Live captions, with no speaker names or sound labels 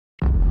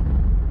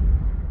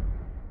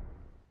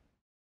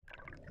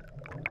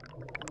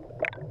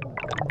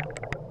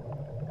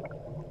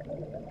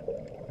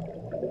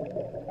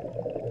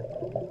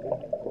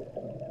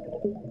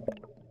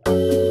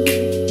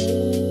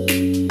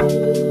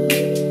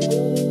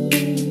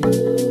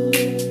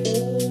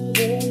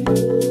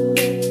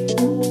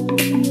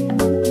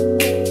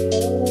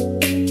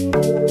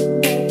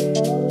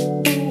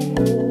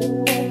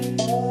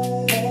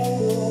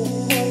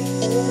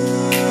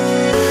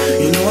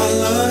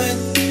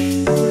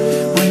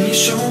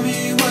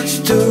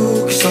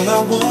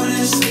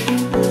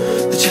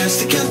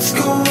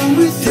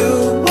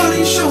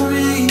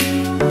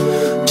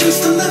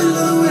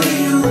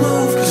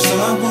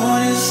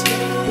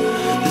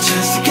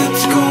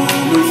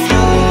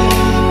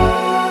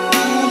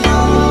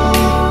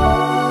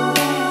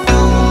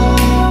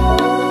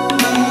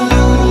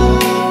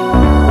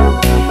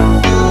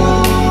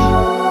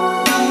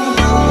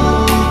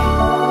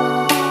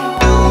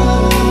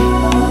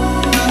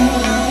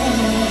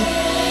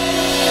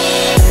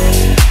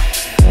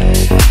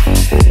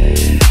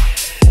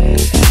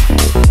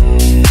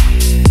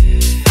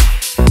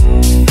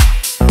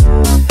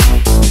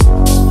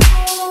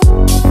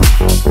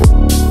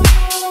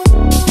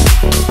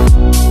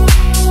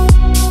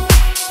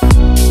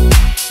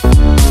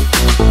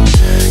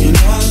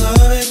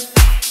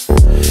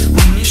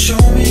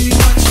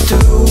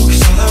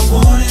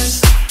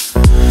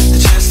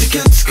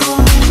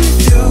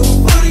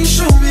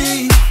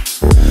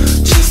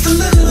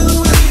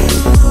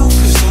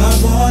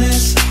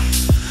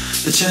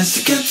chance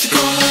to get to go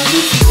home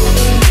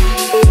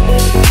with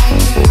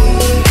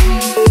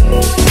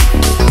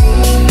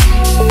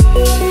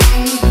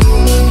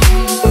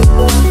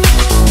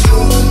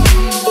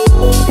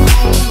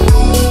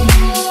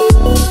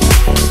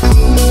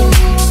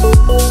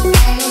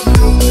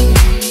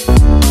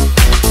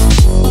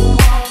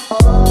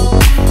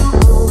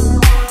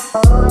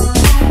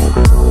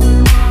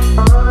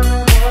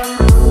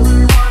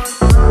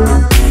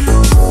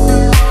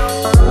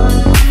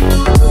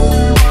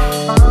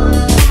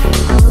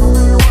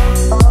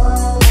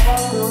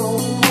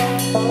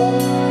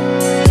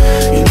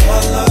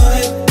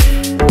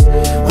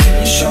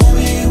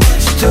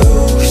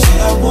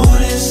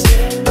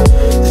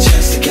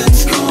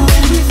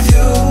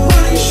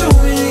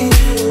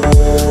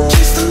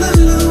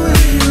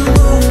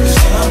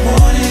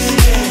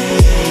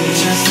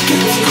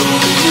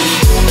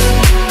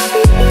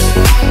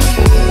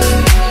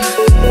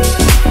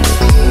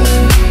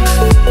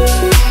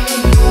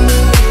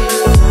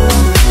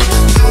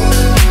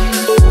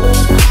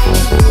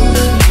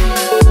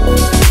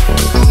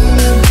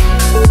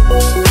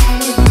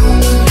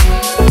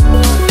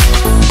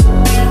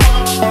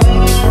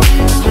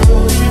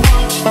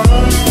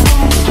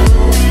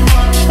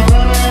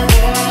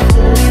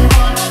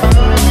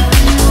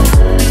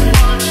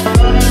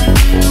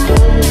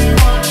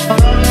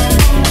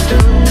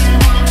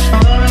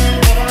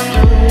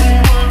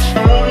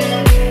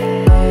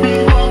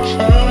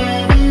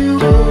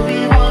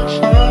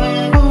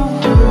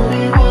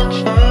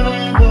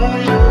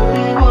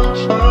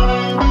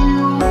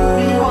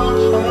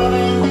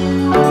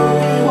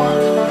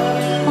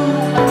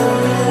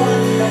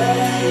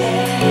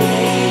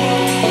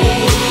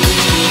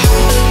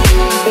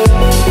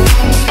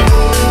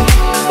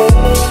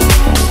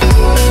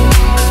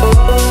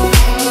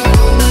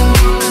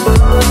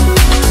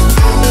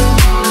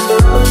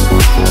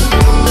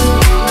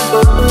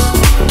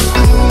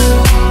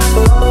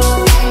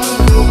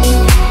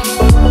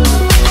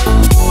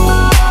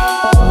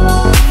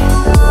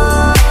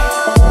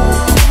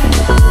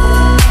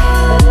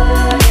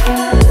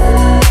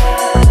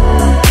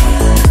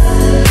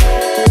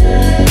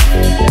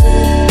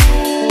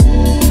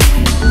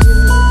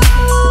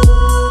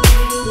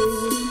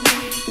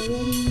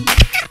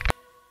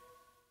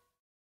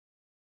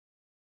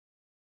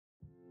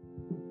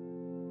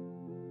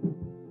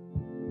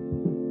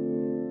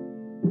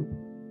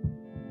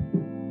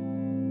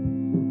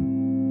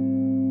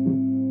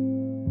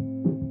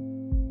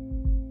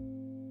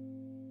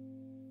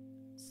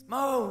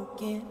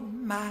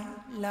smoking my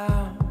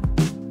lungs.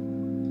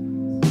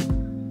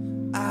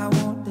 I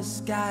won't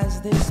disguise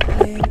this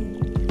place.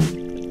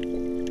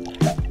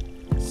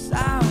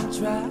 Sound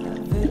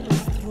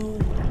travels through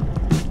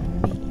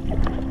me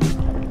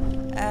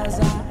as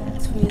I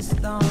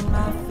twist on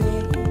my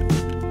face.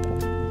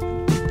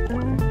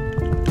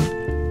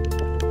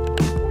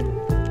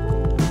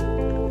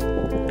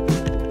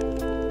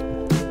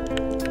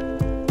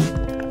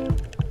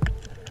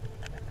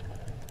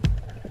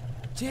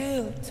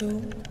 Chill to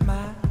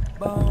my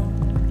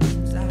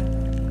bones. I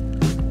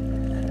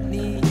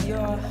need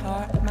your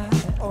heart, my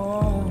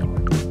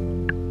own.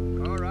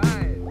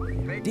 Alright.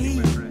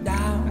 Deep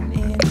down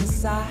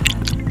inside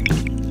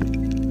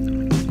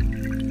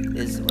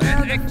is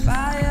where the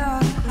fire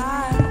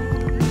hides.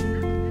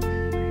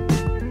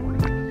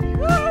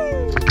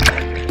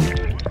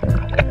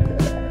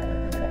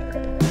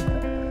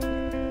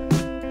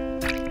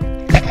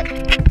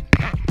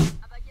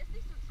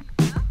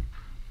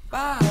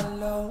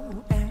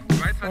 Follow and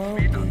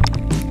forget.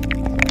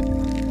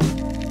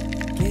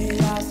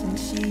 Chaos and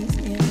she's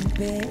in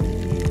bed.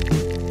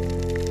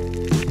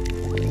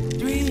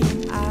 Dream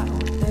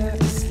out there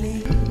to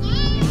sleep.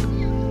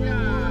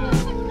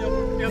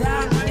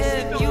 That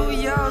give you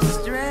your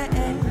strength.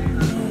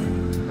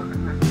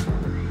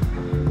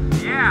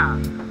 Yeah.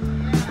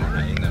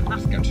 Nein, das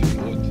ist ganz schön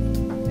rot.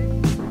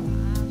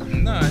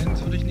 Nein, das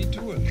würde ich nie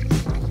tun.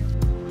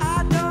 I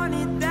don't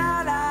need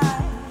that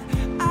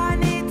I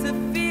need to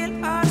feel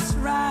us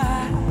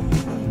right.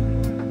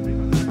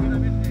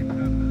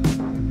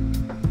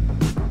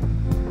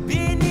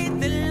 Beneath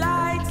the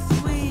lights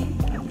we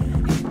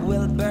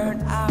will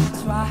burn out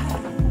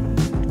twice.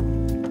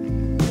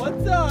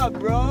 What's up,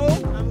 bro?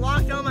 I'm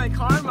locked on my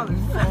car,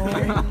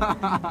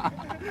 motherfucker.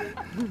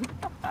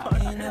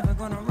 Ain't never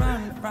gonna run